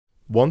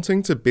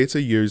Wanting to better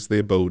use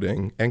their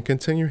building and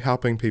continue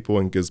helping people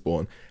in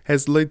Gisborne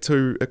has led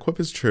to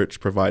Equippers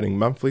Church providing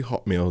monthly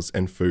hot meals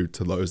and food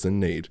to those in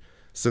need.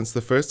 Since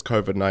the first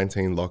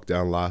COVID-19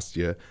 lockdown last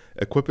year,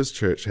 Equippers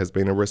Church has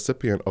been a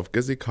recipient of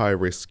Gizzy Kai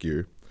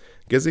Rescue.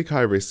 Gizzy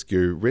Kai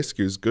Rescue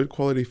rescues good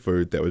quality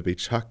food that would be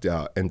chucked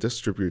out and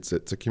distributes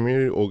it to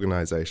community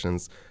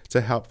organisations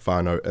to help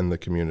whanau in the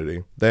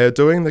community. They are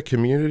doing the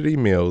community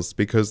meals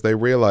because they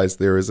realise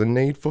there is a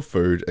need for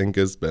food in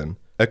Gisborne.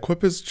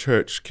 Equippers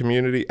Church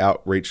Community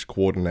Outreach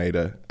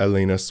Coordinator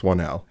Alena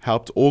Swannell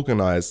helped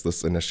organise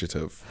this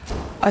initiative.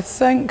 I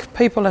think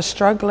people are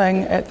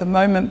struggling at the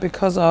moment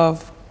because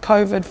of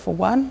COVID for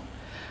one.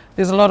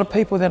 There's a lot of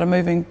people that are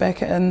moving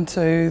back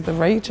into the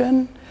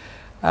region.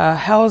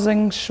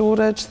 Housing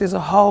shortage, there's a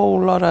whole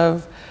lot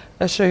of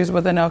issues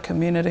within our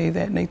community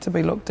that need to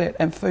be looked at,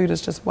 and food is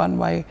just one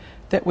way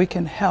that we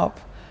can help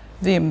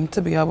them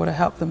to be able to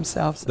help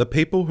themselves. The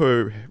people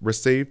who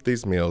received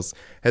these meals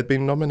had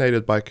been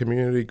nominated by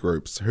community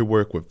groups who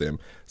work with them,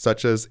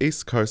 such as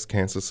East Coast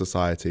Cancer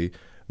Society,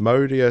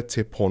 Mauria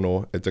Te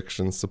Pono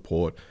Addiction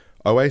Support,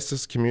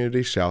 Oasis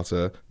Community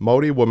Shelter,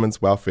 Māori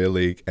Women's Welfare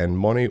League and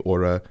Moni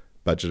Ora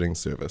Budgeting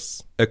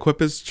Service.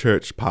 Equippers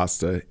Church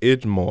Pastor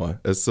Ed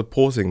Moore is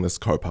supporting this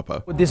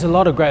kaupapa. There's a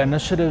lot of great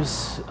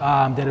initiatives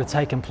that have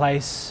taken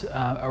place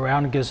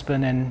around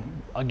Gisborne,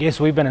 and I guess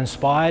we've been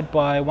inspired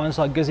by ones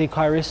like Gizzy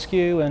Kai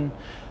Rescue and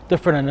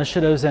different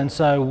initiatives, and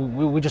so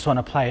we just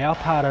want to play our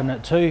part in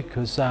it too,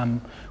 because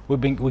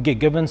we get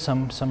given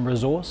some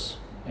resource,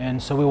 and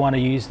so we want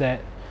to use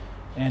that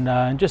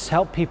and just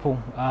help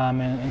people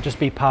and just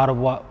be part of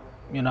what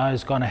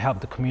is going to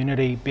help the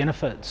community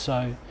benefit.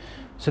 So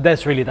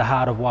that's really the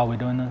heart of why we're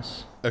doing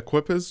this.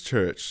 Equippers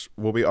Church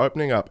will be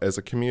opening up as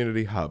a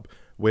community hub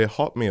where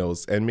hot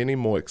meals and many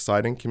more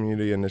exciting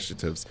community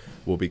initiatives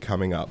will be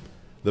coming up.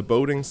 The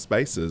building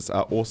spaces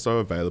are also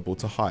available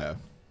to hire.